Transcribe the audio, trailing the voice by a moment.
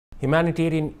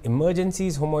Humanitarian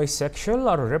Emergencies Homosexual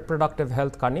or Reproductive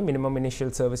Health Kani Minimum Initial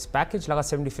Service Package laga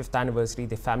 75th anniversary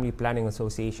the Family Planning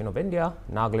Association of India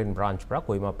Nagaland branch pra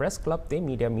Kohima Press Club te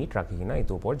media meet rakhina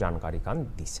itu por jankari kan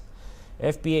dis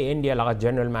FPA India laga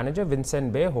General Manager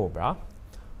Vincent Behobra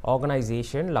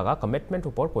organization laga commitment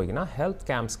upor koigina health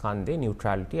camps kan de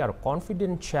neutrality or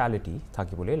confidentiality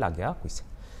thaki bole lagya kuise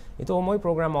itu omoi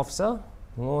program officer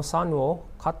Ngosanwo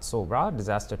Khatsobra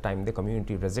disaster time the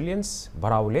community resilience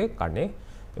baraule karne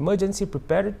emergency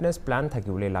preparedness plan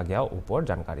thakibule lagya upor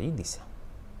jankari dise.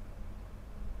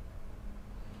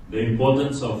 The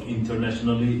importance of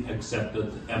internationally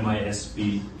accepted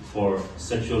MISP for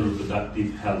sexual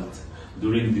reproductive health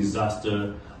during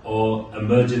disaster or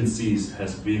emergencies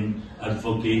has been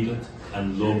advocated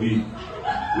and lobbied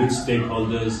with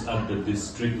stakeholders at the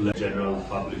district level general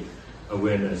public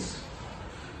awareness.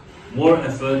 More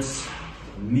efforts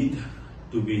need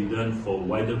to be done for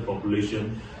wider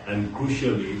population and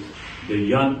crucially the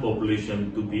young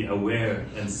population to be aware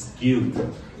and skilled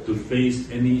to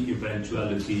face any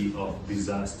eventuality of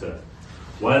disaster.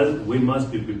 While we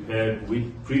must be prepared with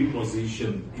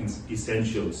pre-positioned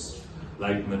essentials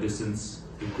like medicines,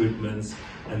 equipments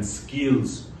and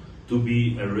skills to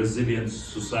be a resilient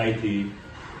society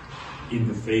in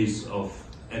the face of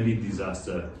any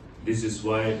disaster. This is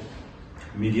why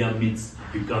media meets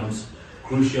becomes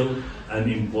crucial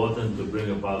and important to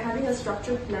bring about. Having a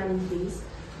structured plan in place,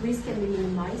 risks can be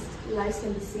minimized, lives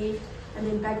can be saved, and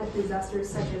the impact of disasters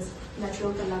such as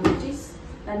natural calamities,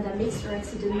 pandemics, or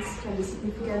accidents can be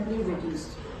significantly reduced.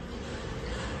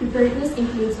 Preparedness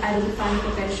includes identifying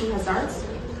potential hazards,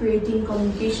 creating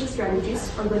communication strategies,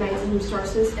 organizing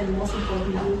resources, and most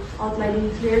importantly,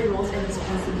 outlining clear roles and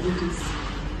responsibilities.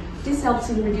 This helps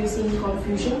in reducing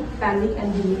confusion, panic,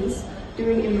 and delays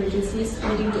during emergencies,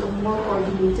 leading to a more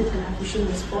coordinated and efficient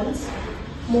response.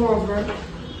 Moreover,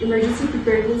 emergency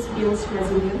preparedness builds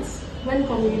resilience. When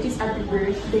communities are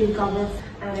prepared, they recover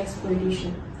and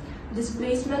exploitation.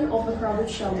 Displacement, overcrowded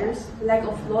shelters, lack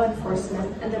of law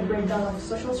enforcement, and the breakdown of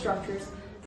social structures